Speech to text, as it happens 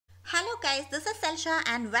Hello guys, this is Selsha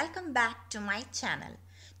and welcome back to my channel.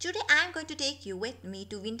 Today I am going to take you with me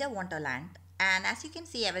to Winter Wonderland, and as you can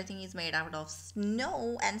see everything is made out of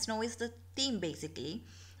snow and snow is the theme basically,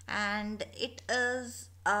 and it is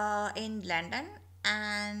in London,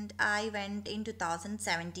 and I went in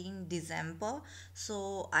 2017 December,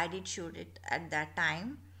 so I did shoot it at that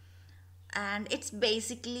time. And it's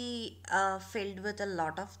basically filled with a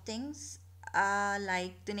lot of things,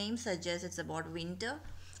 like the name suggests, it's about winter,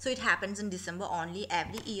 so it happens in December only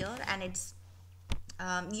every year, and it's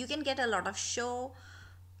you can get a lot of show,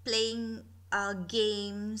 playing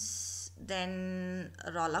games, then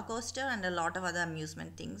a roller coaster and a lot of other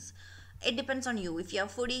amusement things. It depends on you. If you're a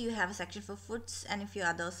foodie, you have a section for foods, and if you're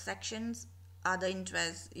other sections, other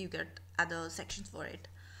interests, you get other sections for it.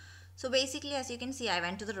 So basically, as you can see, I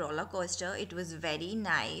went to the roller coaster. It was very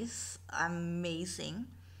nice, amazing.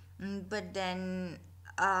 But then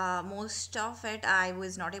most of it I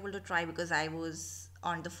was not able to try because I was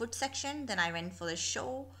on the food section. Then I went for the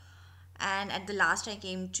show, and at the last I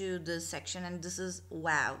came to this section, and this is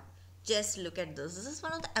wow. Just look at this. This is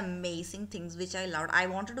one of the amazing things which I loved. I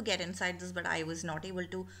wanted to get inside this, but I was not able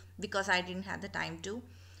to because I didn't have the time to.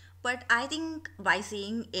 But I think by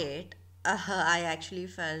seeing it, I actually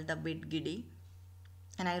felt a bit giddy,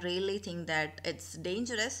 and I really think that it's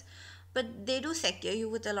dangerous. But they do secure you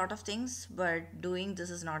with a lot of things, but doing this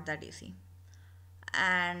is not that easy.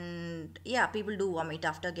 And yeah, people do vomit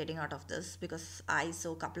after getting out of this because I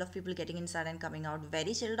saw a couple of people getting inside and coming out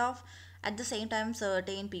very chilled off. At the same time,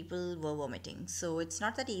 certain people were vomiting, so it's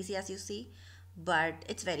not that easy as you see, but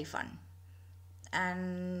it's very fun.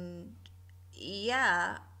 And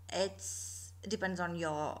yeah, it's depends on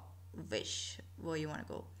your wish where you want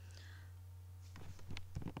to go.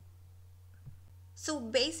 So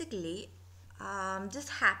basically, this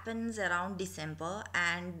happens around December,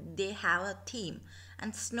 and they have a theme,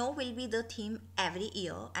 and snow will be the theme every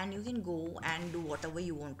year, and you can go and do whatever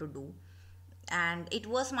you want to do. And it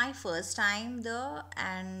was my first time there,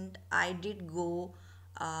 and I did go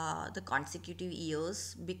the consecutive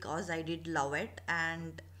years because I did love it,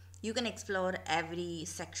 and you can explore every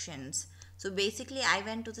sections. So basically, I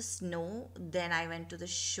went to the snow, then I went to the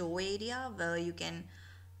show area where you can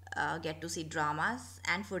get to see dramas,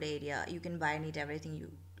 and food area you can buy and eat everything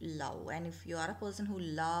you love. And if you are a person who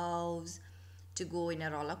loves to go in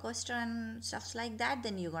a roller coaster and stuffs like that,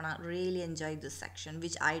 then you're gonna really enjoy this section,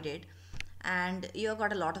 which I did. And you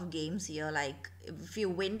got a lot of games here, like if you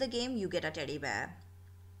win the game you get a teddy bear.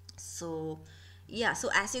 So yeah, so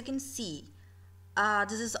as you can see,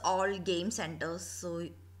 this is all game centers. So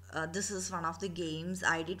this is one of the games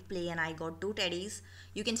I did play, and I got two teddies.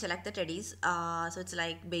 You can select the teddies. So it's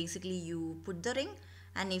like basically you put the ring,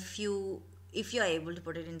 and if you're able to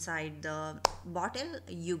put it inside the bottle,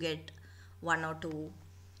 you get one or two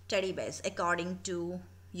teddy bears according to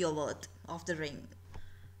your worth of the ring.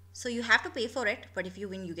 So you have to pay for it, but if you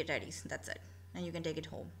win, you get teddies. That's it, and you can take it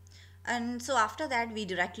home. And so after that, we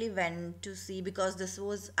directly went to see, because this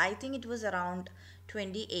was, I think it was around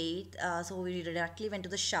 28th. So we directly went to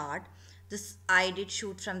the Shard. This I did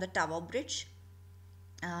shoot from the Tower Bridge,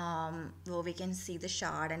 where we can see the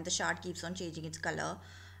Shard, and the Shard keeps on changing its color.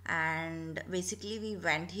 And basically, we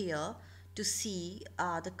went here to see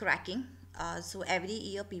the cracking. So every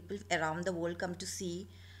year, people around the world come to see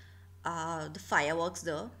the fireworks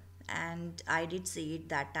there, and I did see it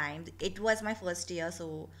that time. It was my first year,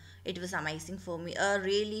 so it was amazing for me, a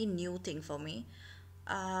really new thing for me.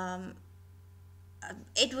 um,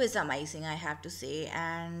 it was amazing, I have to say.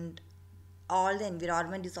 And all the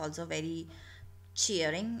environment is also very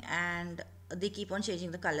cheering, and they keep on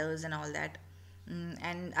changing the colors and all that.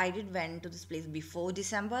 And I did went to this place before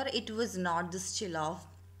December. It was not this chill off,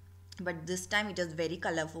 but this time it was very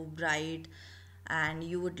colorful, bright, and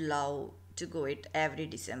you would love to go it every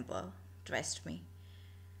December, trust me.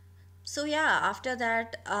 So yeah, after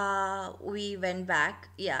that, we went back.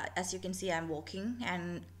 Yeah, as you can see, I'm walking,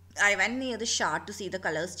 and I went near the shard to see the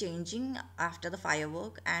colors changing after the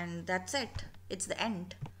firework, and that's it. It's the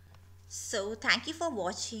end. So thank you for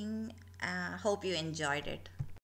watching. Hope you enjoyed it.